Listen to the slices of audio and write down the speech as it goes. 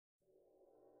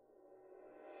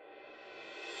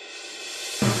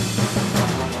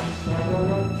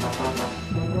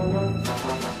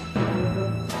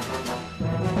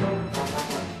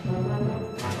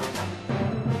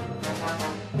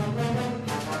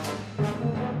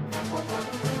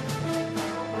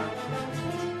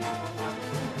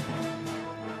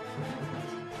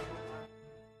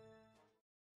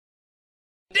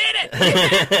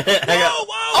shit! Whoa,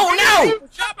 whoa! Oh no!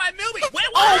 Shot by Milby! Wait,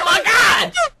 Oh my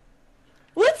god!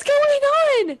 What's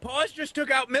going on? Paws just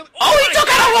took out Milby. Oh, he took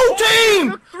out a whole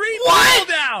team! Took 3 What?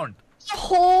 people down! The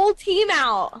whole team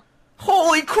out.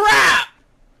 Holy crap!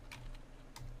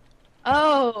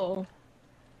 Oh.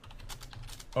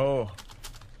 Oh.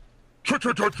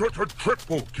 Triple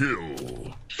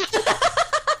kill.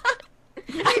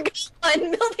 I got one.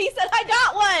 Milby said I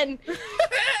got one.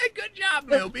 Good job,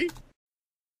 Milby.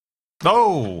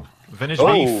 No! Vintage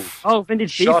beef. Oh,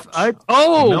 vintage beef. Shot.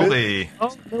 Milby.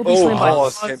 Milby slain by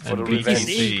Paws Paws. came for the And revenge.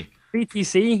 BTC.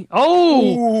 BTC.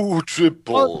 Oh! Ooh,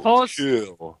 triple Paws.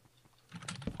 kill.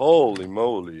 Holy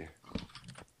moly.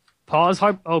 Pause.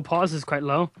 Oh, pause is quite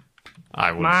low.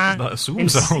 I would Man, not assume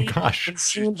so, gosh.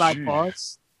 Consumed by GG.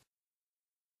 pause.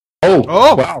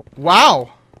 Oh, wow.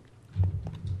 Wow.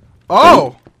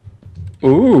 Oh.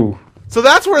 Ooh. So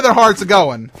that's where their hearts are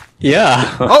going.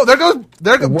 Yeah. Oh, there goes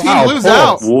Team Blue's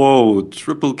out. Whoa,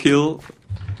 triple kill.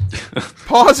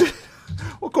 Pause.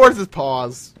 Of course it's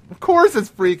Pause. Of course it's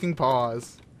freaking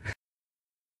Pause.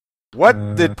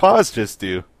 What did Paws just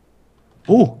do?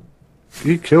 Oh,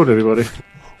 he killed everybody.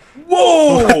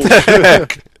 Whoa! What the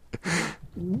heck?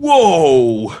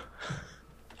 Whoa!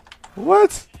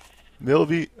 What?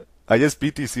 Milby? I guess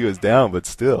BTC was down, but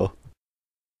still.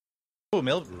 Oh,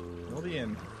 Milby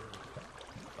and...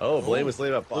 Oh, Blade was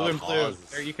laid up. Blue and blue.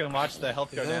 There you can watch the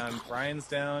health go down. Brian's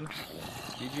down.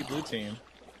 GG blue team.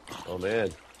 Oh, man.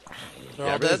 They're Yeah, all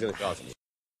everything's dead. gonna cost me.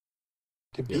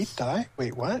 Did Beef die?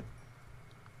 Wait, what?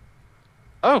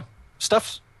 Oh,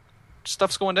 stuff's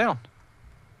going down.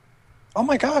 Oh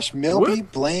my gosh, Milby,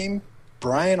 Blame,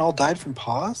 Brian all died from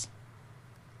Paws?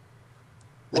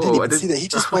 I didn't even see that. He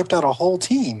just wiped out a whole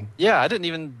team. Yeah, I didn't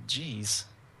even. Jeez.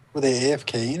 Were they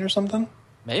AFKing or something?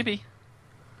 Maybe.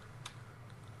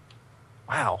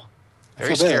 Wow. I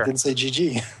Very feel bad. I scary. didn't say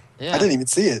GG. Yeah. I didn't even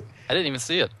see it. I didn't even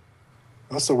see it.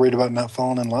 I was so worried about not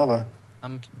falling in lava.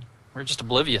 We're just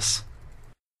oblivious.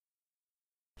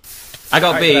 I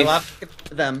got Alright, beef. I laughed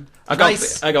at them. I got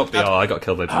Nice. I got beef. Oh, I got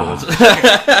killed by Paws.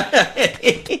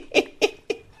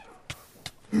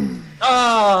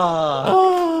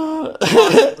 Oh.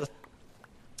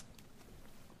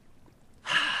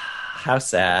 How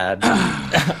sad.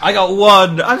 I got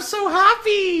one. I'm so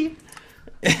happy.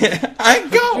 I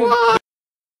got one.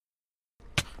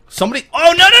 Somebody.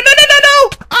 Oh no no no no no no!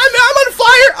 I'm on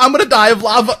fire. I'm gonna die of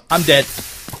lava. I'm dead.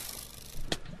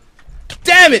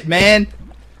 Damn it, man!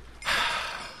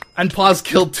 And Pause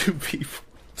killed 2 people.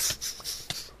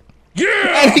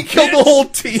 Yeah! And he killed the whole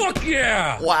team. Fuck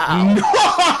yeah! Wow.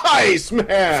 Nice,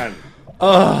 man!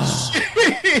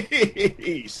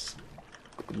 Jeez.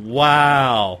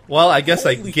 Wow. Well, I guess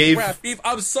I Holy gave. crap, Beef,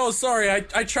 I'm so sorry. I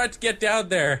tried to get down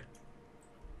there.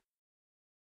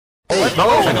 Damn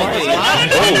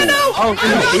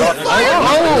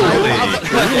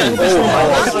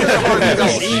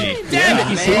it,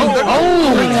 man!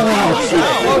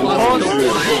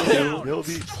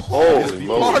 Milby. Holy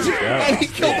moly. And he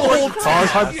killed the whole team.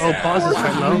 Pause is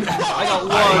quite low. I got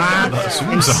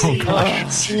one. So, gosh.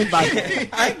 Consumed by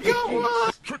I got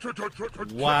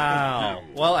one. Wow.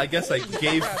 Well, I guess I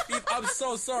gave. Crap, Beef, I'm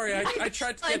so sorry. I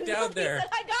tried to get down there.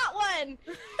 I got one.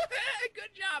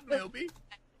 Good job, Milby.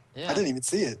 Yeah. I didn't even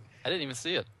see it. I didn't even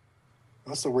see it. I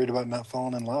was so worried about not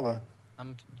falling in lava.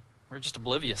 We're just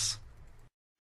oblivious.